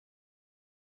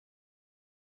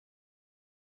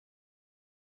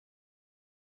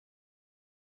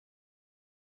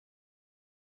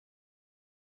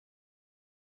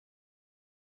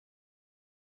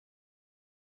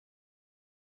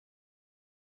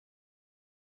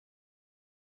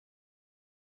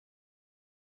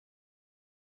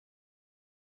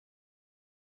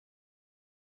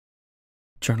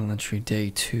Journal entry day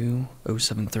 2,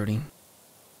 0730.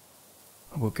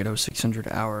 Awoke at 0600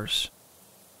 hours.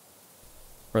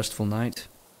 Restful night.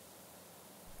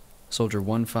 Soldier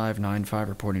 1595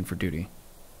 reporting for duty.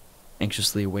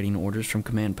 Anxiously awaiting orders from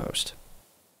command post.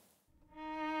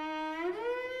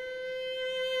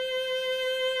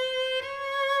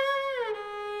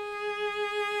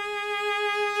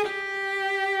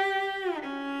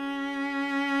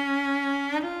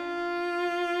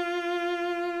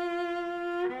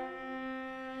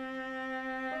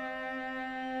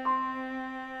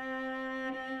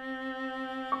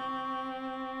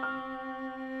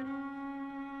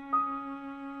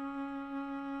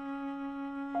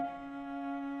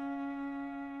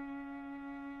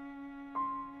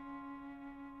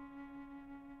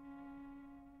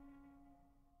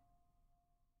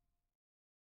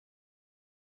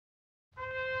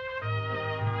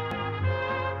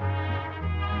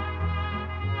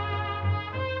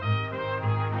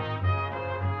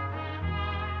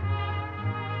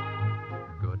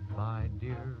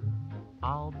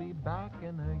 I'll be back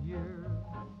in a year,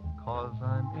 'cause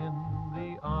I'm in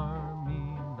the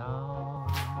army now.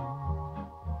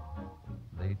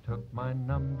 They took my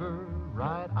number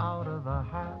right out of a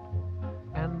hat,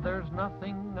 and there's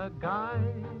nothing a guy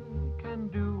can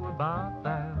do about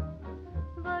that.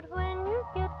 But when you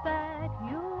get back,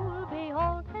 you'll be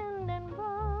all tend and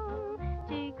brown.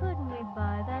 Gee, couldn't we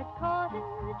buy that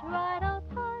cottage right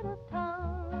outside of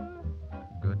town?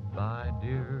 Goodbye,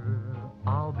 dear.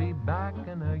 I'll be back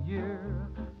in a year.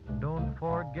 Don't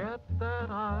forget that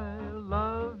I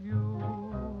love you.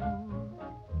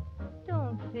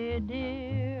 Don't fear,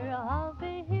 dear, I'll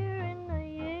be here in a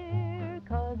year,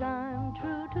 'cause I'm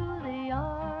true to the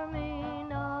army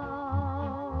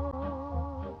now.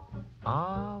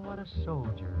 Ah, what a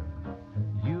soldier.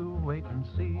 You wait and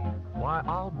see. Why,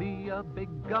 I'll be a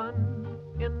big gun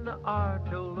in the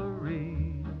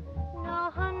artillery.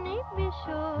 Now, honey, be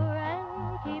sure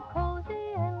and keep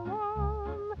cozy and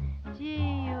warm.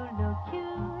 Gee, you look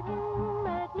cute in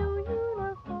that new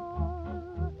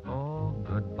uniform. Oh,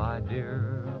 goodbye,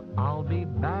 dear. I'll be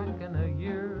back in a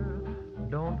year.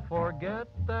 Don't forget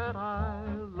that I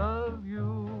love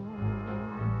you.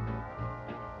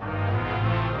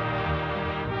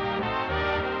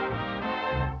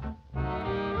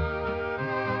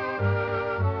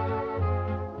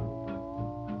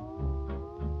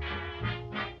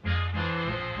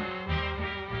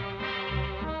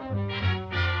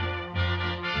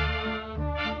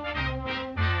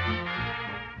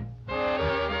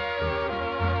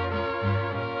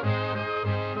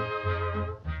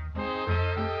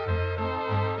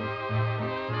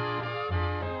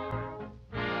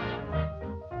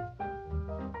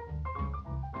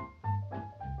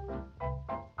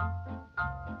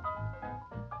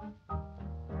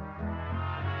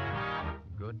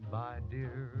 Goodbye,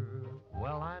 dear.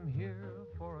 Well, I'm here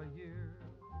for a year.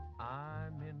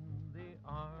 I'm in the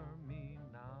army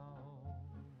now.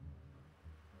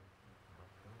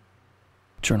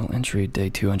 Journal entry day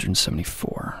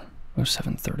 274,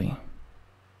 0730.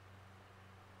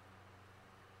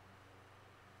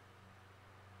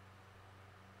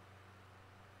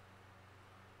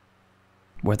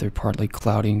 Weather partly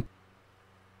cloudy.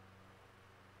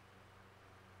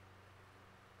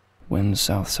 Winds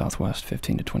south-southwest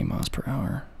 15 to 20 miles per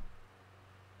hour.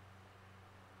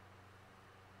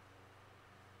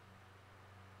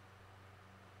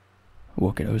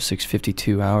 Woke at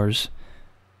 0652 hours.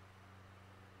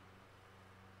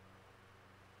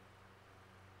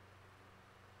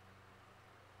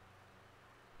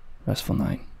 Restful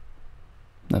night.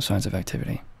 No signs of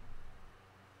activity.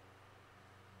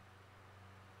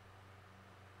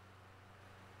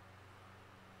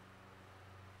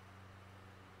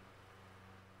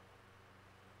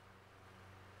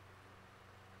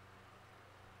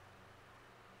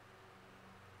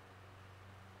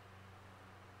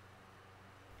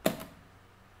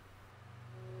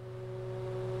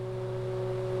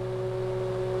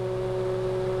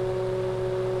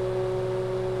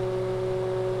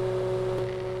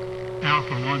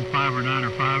 Alpha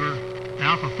 1595er,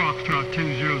 Alpha Foxtrot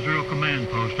 200 command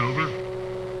post, over.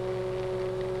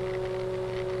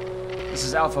 This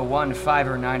is Alpha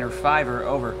 1595er,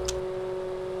 over.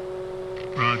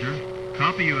 Roger.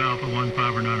 Copy you, Alpha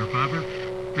 1595er.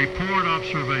 Report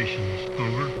observations,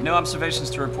 over. No observations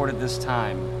to report at this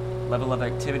time. Level of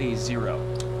activity 0.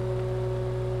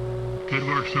 Good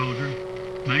work, soldier.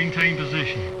 Maintain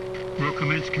position. We'll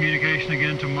commence communication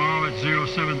again tomorrow at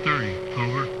 0730,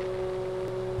 over.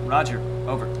 Roger,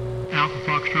 over. Alpha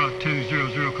Foxtrot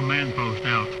 200 command post,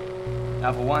 out.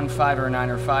 Alpha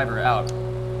 1595er, out.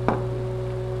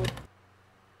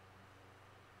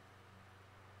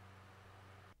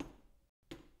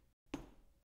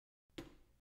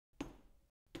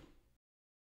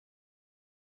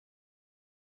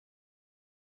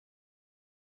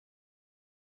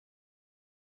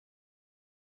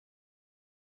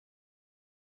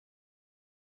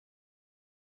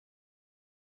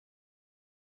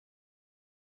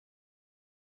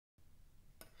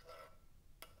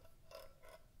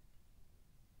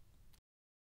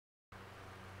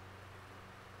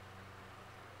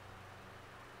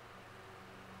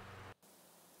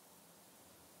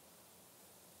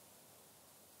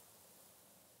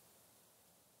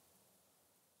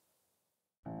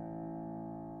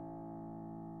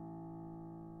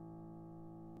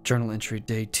 Journal entry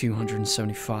day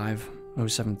 275,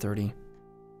 0730.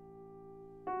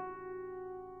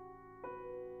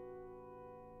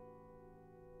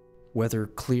 Weather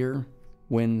clear,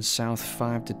 wind south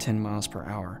 5 to 10 miles per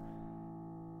hour.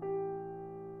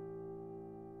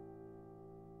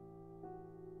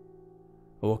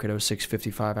 Awoke at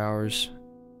 06:55 hours.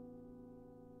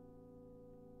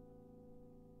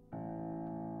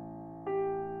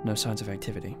 No signs of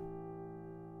activity.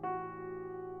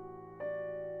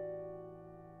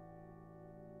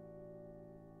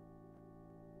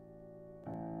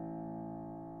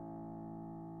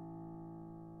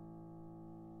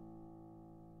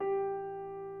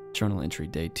 Journal entry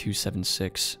day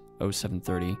 276,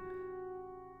 0730.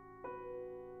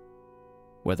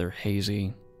 Weather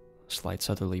hazy, slight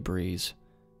southerly breeze.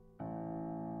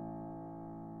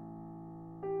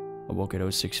 Awoke at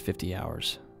 06:50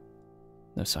 hours.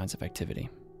 No signs of activity.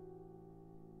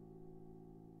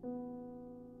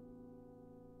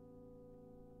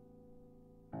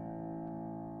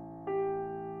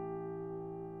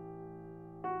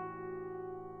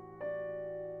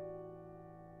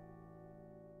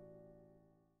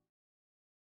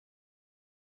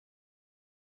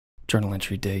 Journal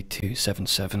entry day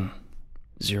 277,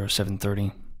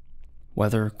 0730.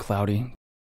 Weather cloudy.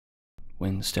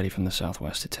 Wind steady from the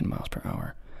southwest at 10 miles per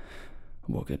hour.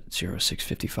 Awoke at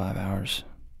 06:55 hours.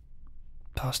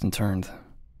 Tossed and turned.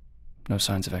 No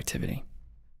signs of activity.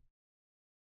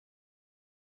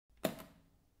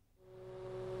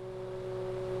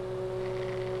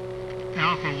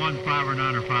 Alpha 15 or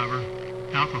 9 or 5er.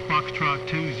 Alpha Foxtrot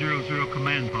 200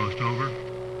 command post, over.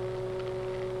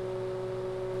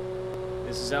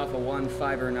 This is Alpha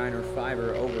 15 or 9 or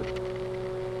 5er, over.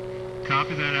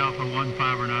 Copy that, Alpha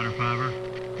 15 or 9 or 5er.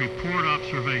 Report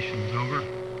observations, over.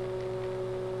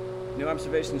 No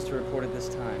observations to report at this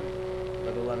time.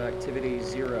 Level of activity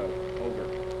 0, over.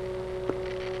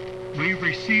 We've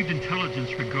received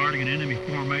intelligence regarding an enemy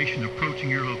formation approaching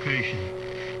your location.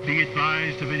 Be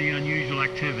advised of any unusual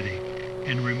activity.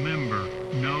 And remember,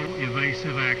 no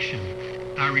evasive action.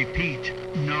 I repeat,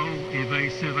 no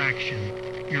evasive action.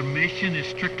 Your mission is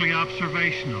strictly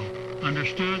observational.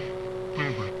 Understood?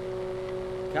 Over.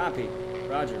 Copy.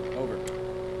 Roger. Over.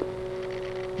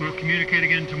 We'll communicate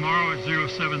again tomorrow at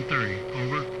 0730.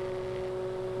 Over.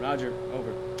 Roger.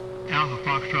 Over. Alpha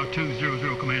Foxtrot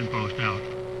 200 command post, out.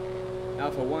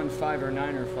 Alpha 15 or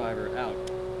 9 or 5er, out.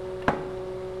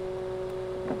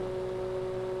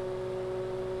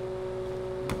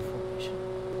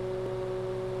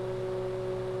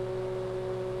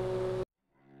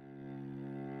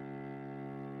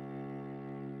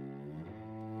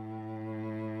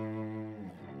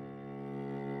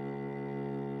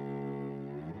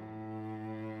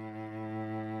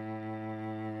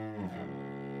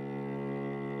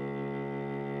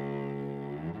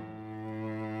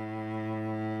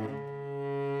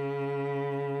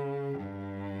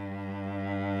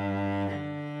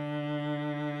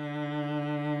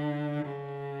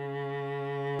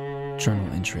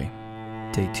 Journal entry,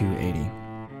 day 280,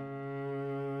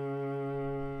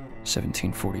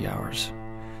 1740 hours.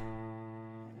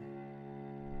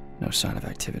 No sign of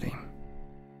activity.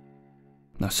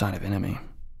 No sign of enemy.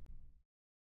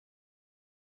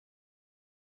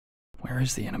 Where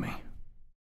is the enemy?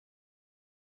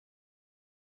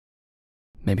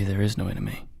 Maybe there is no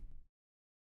enemy.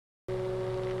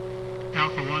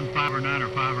 Alpha 15 or 9 or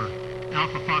 5er.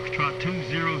 Alpha Foxtrot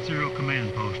 200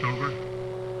 command post, over.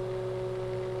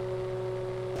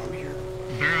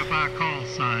 Verify call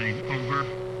sign, over.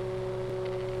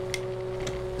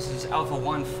 This is Alpha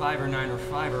 15 or 9 or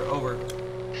 5er, over.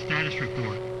 Status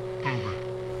report, over.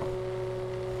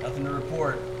 Nothing to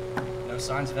report. No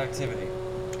signs of activity.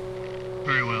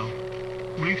 Very well.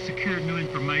 We've secured new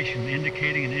information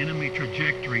indicating an enemy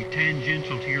trajectory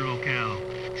tangential to your locale.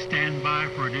 Stand by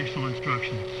for additional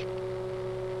instructions.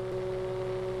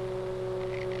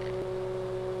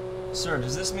 Sir,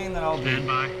 does this mean that I'll be... Stand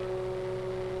by.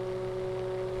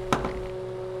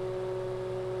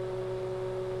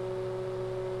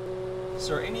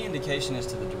 Sir, any indication as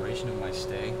to the duration of my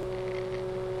stay?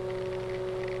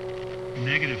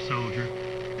 Negative, soldier.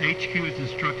 HQ has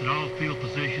instructed all field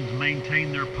positions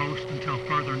maintain their post until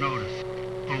further notice.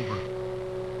 Over.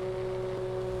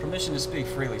 Permission to speak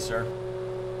freely, sir.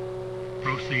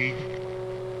 Proceed.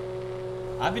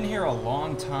 I've been here a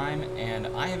long time, and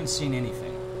I haven't seen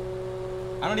anything.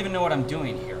 I don't even know what I'm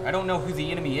doing here. I don't know who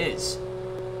the enemy is.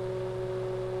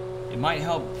 It might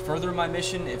help further my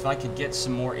mission if I could get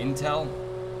some more intel.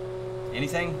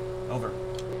 Anything? Over.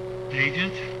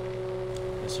 Agent?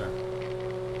 Yes, sir.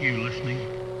 You listening?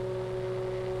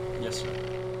 Yes, sir.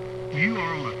 You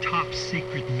are on a top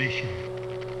secret mission.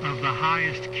 of the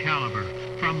highest caliber,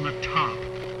 from the top.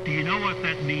 Do you know what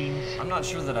that means? I'm not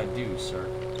sure that I do, sir.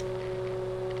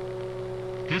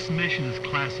 This mission is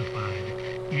classified.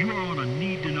 You are on a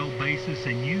need-to-know basis,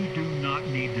 and you do not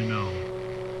need to know.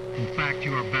 In fact,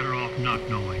 you are better off not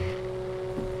knowing.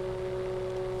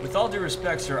 With all due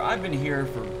respect, sir, I've been here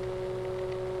for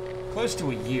close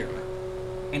to a year,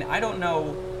 and I don't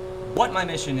know what my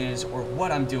mission is or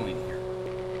what I'm doing here.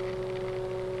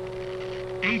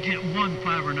 Agent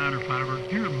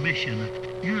 150905, your mission,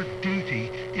 your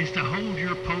duty, is to hold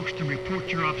your post and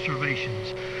report your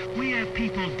observations. We have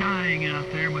people dying out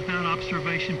there, and without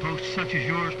observation posts such as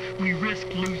yours, we risk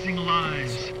losing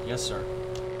lives. Yes, sir.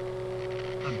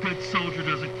 A good soldier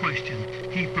doesn't question.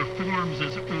 He performs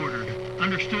as ordered.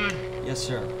 Understood? Yes,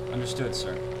 sir. Understood,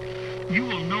 sir. You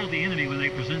will know the enemy when they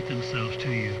present themselves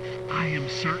to you. I am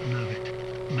certain of it.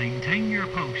 Maintain your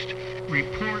post.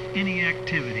 Report any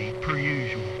activity, per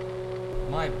usual.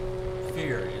 My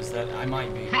fear is that I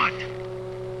might be What?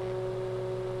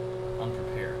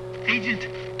 unprepared. Agent,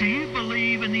 do you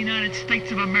believe in the United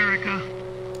States of America?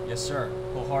 Yes, sir.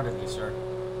 Wholeheartedly, sir.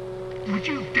 Would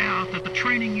you doubt that the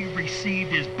training you've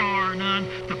received is, bar none,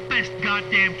 the best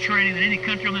goddamn training that any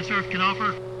country on this earth can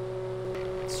offer?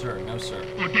 Sir, no, sir.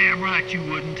 Well, damn right you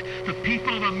wouldn't. The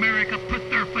people of America put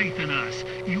their faith in us.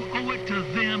 You owe it to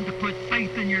them to put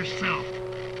faith in yourself.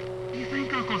 You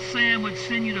think Uncle Sam would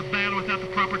send you to battle without the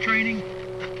proper training?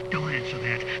 Don't answer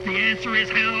that. The answer is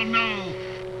hell no.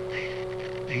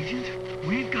 Agent,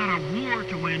 we've got a war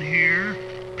to win here.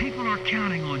 People are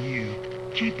counting on you.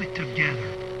 Keep it together.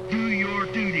 Do your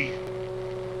duty.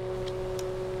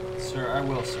 Sir, I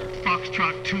will, sir.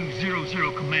 Foxtrot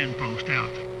 200 command post out.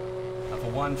 Alpha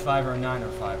 1, 5er,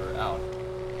 9er, 5er, out.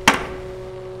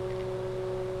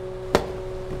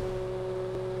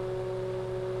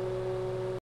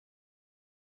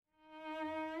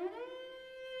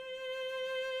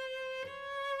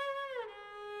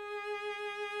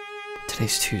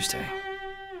 Today's Tuesday.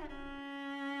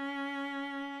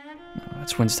 No,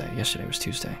 that's Wednesday. Yesterday was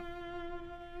Tuesday.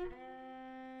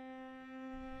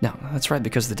 No, that's right,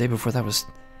 because the day before that was...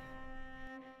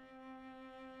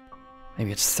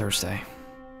 Maybe it's Thursday.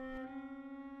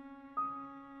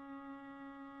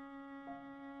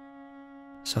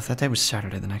 So if that day was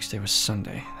Saturday, the next day was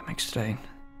Sunday. That makes today...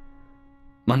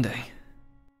 Monday.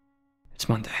 It's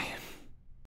Monday.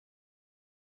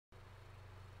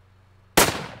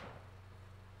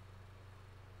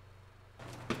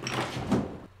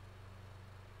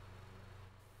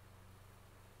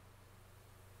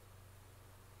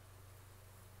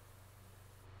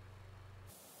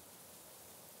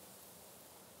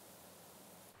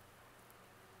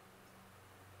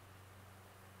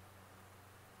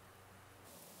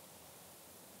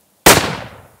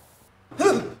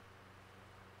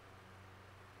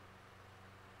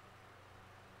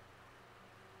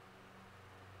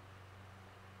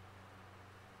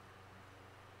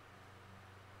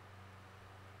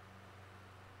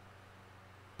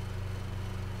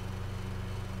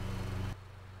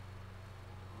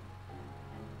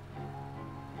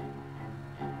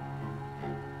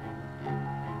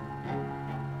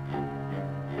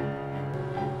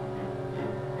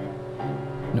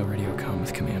 No radio comm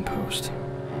with command post.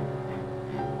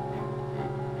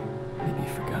 Maybe he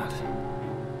forgot.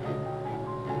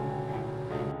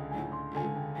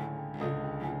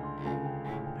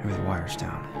 Maybe the wire's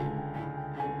down.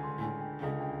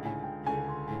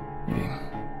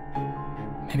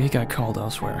 Maybe he got called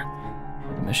elsewhere.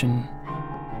 The mission...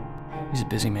 He's a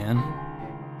busy man.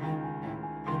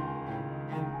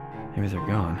 Maybe they're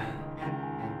gone.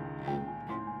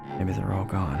 Maybe they're all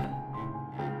gone.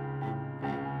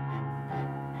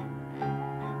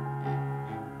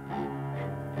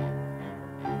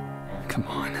 Come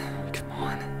on, come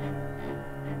on.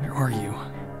 Where are you?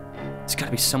 There's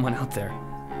gotta be someone out there.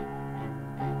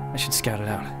 I should scout it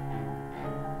out.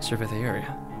 Survey the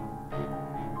area.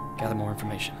 Gather more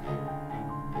information.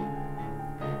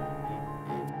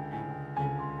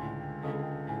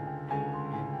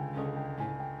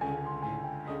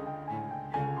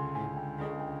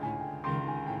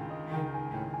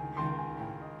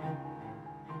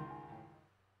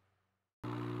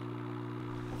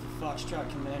 Foxtrot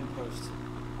command post.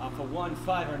 Alpha 1,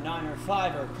 5er, 9er,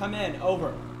 5er, come in,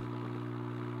 over.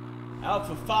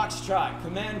 Alpha Foxtrot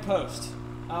command post.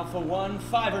 Alpha 1,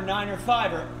 5er, 9er,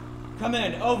 5er, come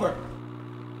in, over.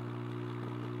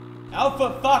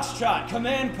 Alpha Foxtrot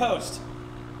command post.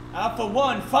 Alpha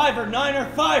 1, 5er,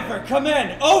 9er, 5er, come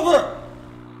in, over.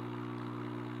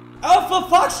 Alpha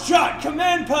Foxtrot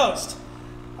command post.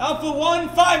 Alpha 1,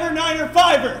 5er, 9er,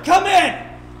 5er, come in,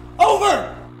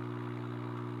 over.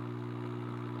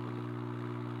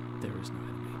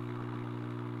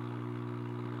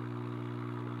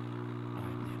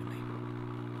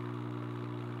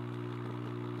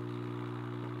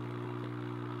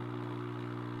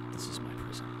 This is my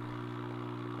prison.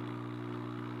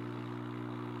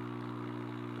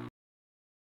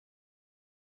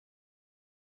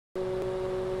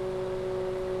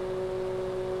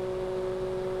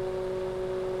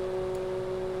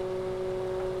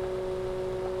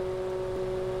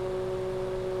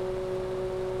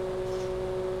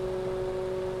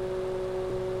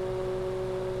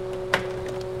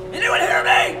 Anyone hear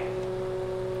me?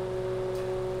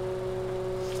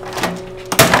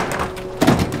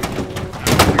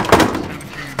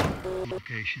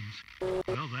 Locations.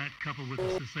 Well, that, coupled with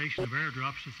the cessation of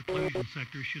airdrops to seclusion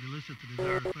sectors, should elicit the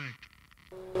desired effect.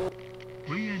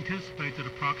 We anticipate that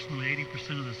approximately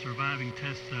 80% of the surviving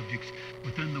test subjects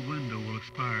within the window will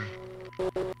expire.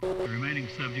 The remaining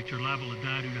subjects are liable to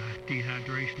die due to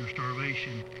dehydration or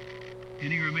starvation.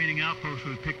 Any remaining outposts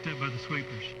will be picked up by the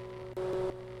sweepers.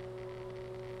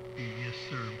 Yes,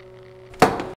 sir.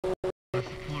 That's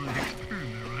the point of the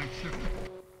experiment, right, sir?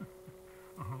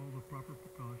 All the proper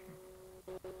precautions.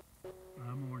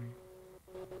 By morning.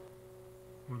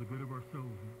 For the good of our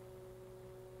souls.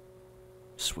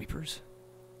 Sweepers?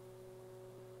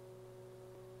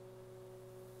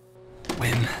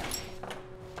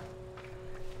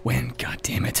 When, God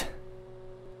damn it.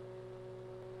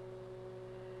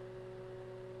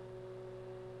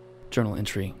 Journal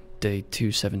entry, day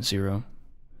 270,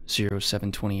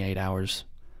 0728 hours.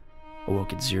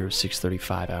 Awoke at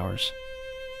 0635 hours.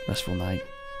 Restful night.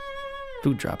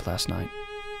 Food dropped last night.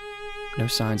 No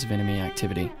signs of enemy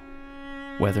activity.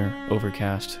 Weather,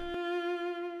 overcast.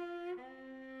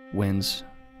 Winds,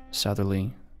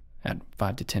 southerly, at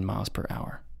 5 to 10 miles per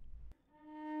hour.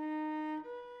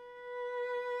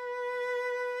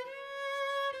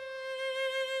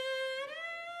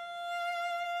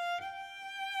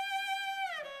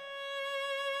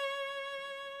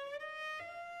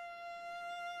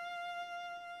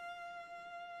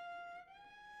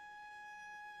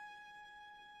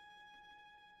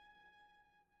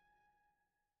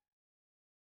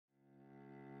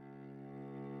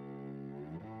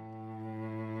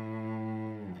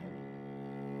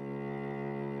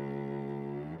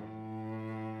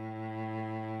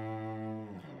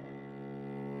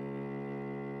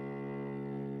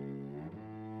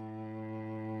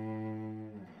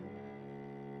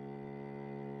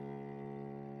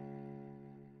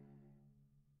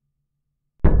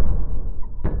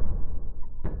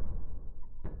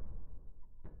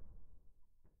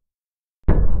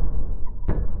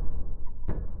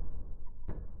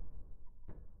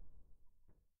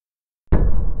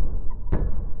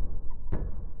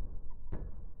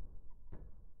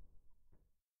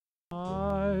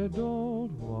 I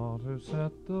don't want to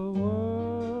set the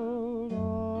world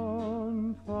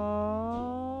on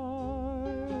fire.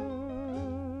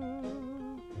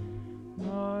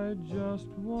 I just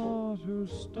want to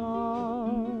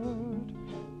start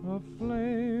a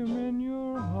flame in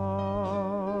your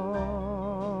heart.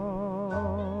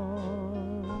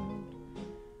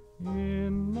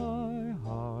 In my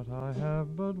heart I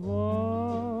have but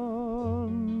one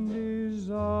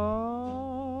desire.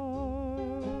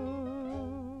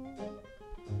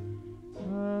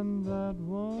 And that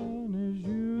one is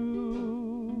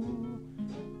you,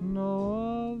 no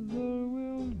other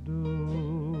will do.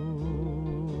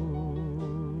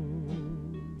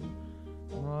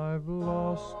 I've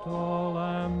lost all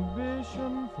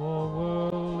ambition for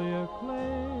worldly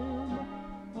acclaim.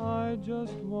 I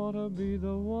just want to be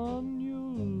the one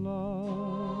you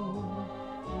love.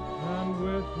 And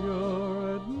with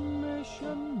your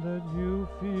admission that you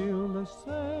feel the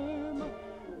same,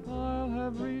 I'll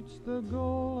have reached the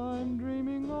goal I'm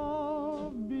dreaming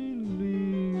of.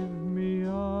 Believe me,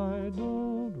 I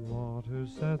don't want to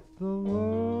set the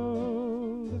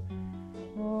world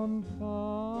on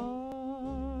fire.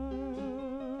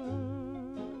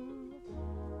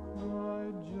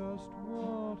 I just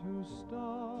want to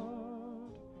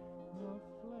start the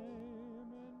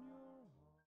flame in your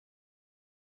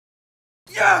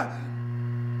heart. Yeah!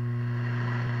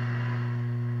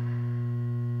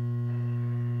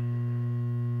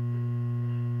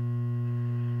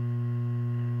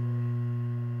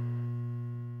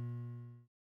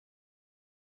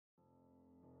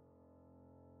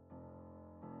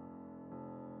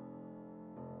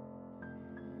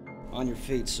 On your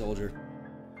feet, soldier.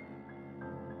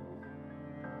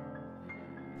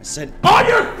 I said, on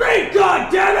your feet,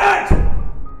 goddammit!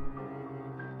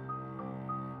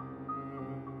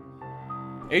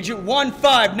 Agent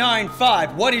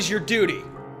 1595, what is your duty?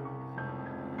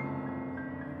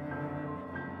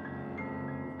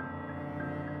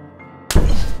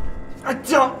 I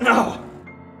don't know.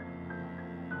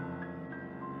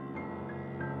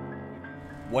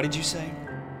 What did you say?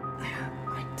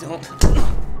 I don't...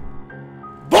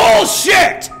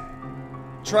 Bullshit!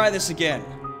 Try this again.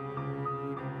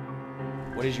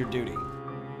 What is your duty?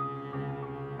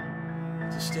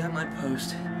 To stay at my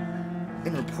post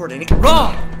and report any...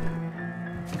 Wrong!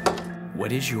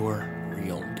 What is your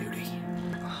real duty?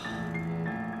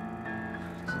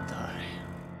 To die.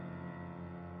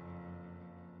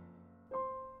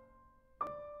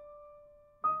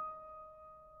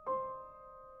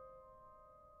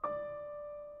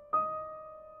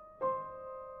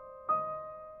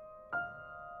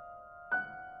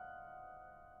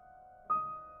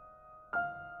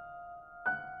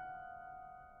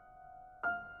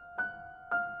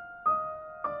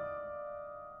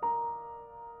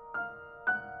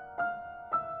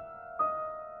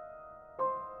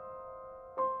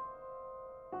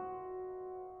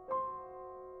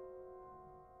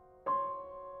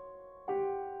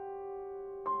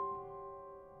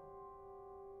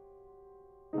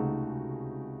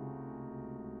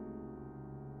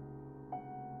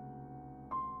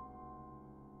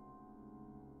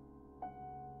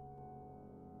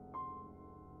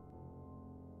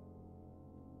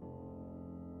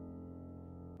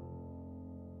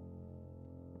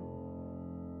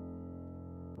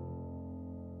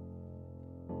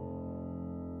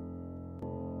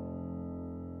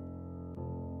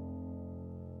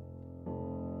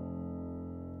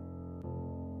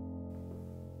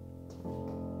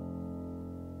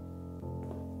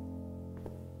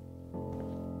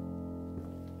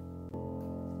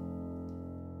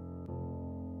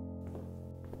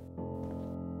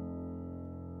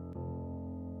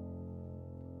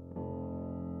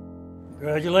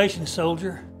 Congratulations,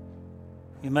 soldier.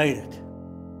 You made it.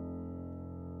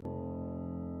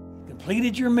 You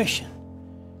completed your mission.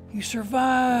 You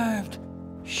survived.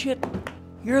 Shit,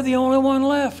 you're the only one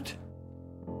left.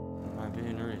 Am I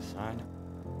being reassigned?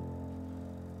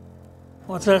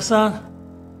 What's that, son?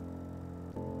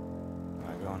 Am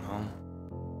I going home?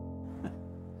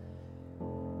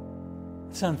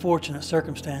 It's unfortunate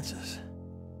circumstances.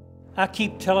 I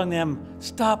keep telling them,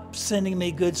 stop sending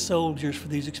me good soldiers for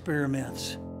these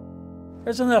experiments.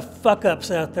 There's enough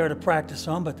fuck-ups out there to practice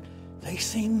on, but they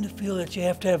seem to feel that you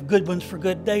have to have good ones for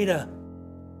good data.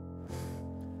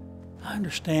 I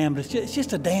understand, but it's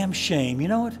just a damn shame, you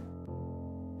know it?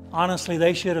 Honestly,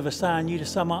 they should have assigned you to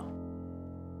some...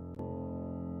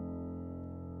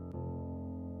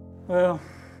 Well,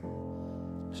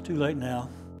 it's too late now.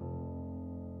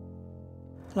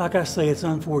 Like I say, it's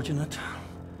unfortunate.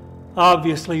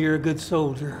 Obviously, you're a good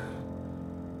soldier.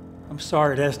 I'm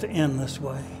sorry it has to end this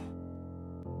way.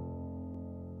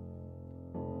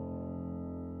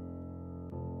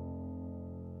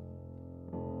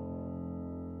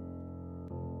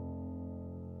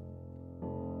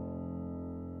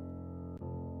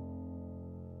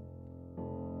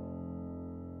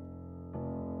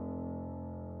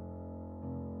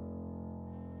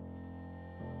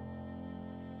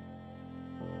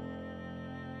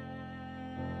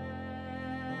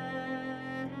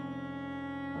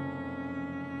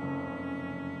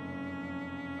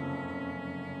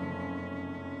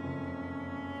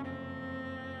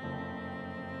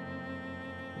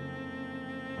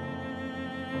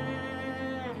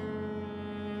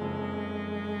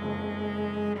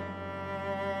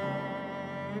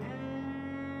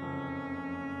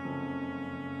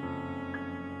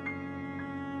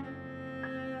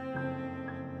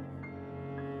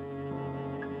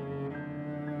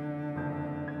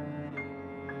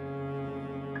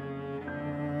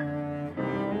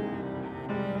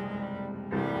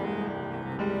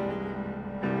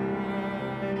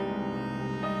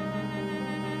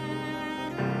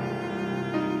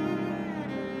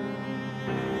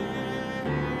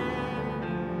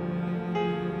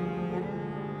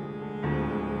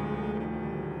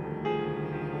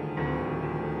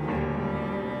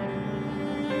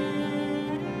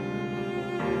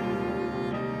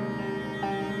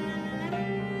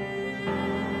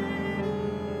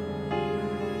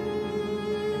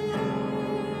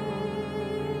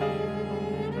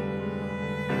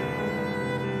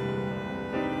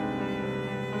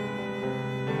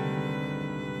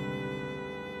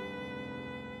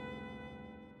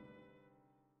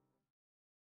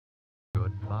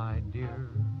 Goodbye, dear,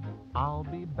 I'll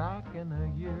be back in a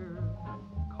year,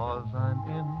 'cause I'm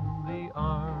in the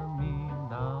army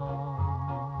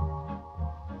now.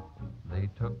 They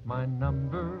took my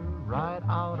number right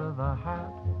out of a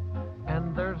hat,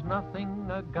 and there's nothing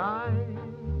a guy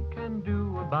can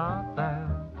do about that.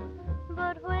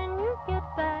 But when you get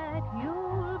back,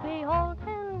 you'll be all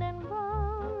tend and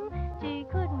brown. Gee,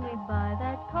 couldn't we buy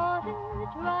that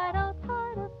cottage right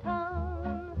outside of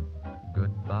town?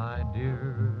 Goodbye,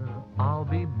 dear, I'll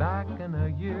be back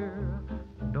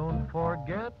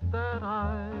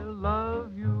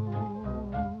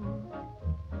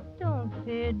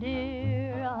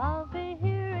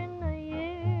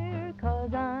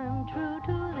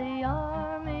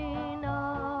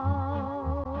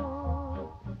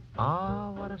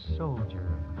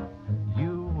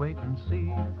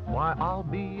sea. Why, I'll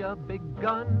be a big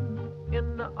gun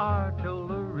in the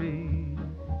artillery.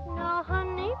 Now,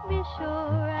 honey, be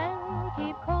sure and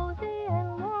keep cozy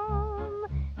and warm.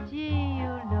 Gee,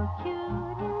 you look cute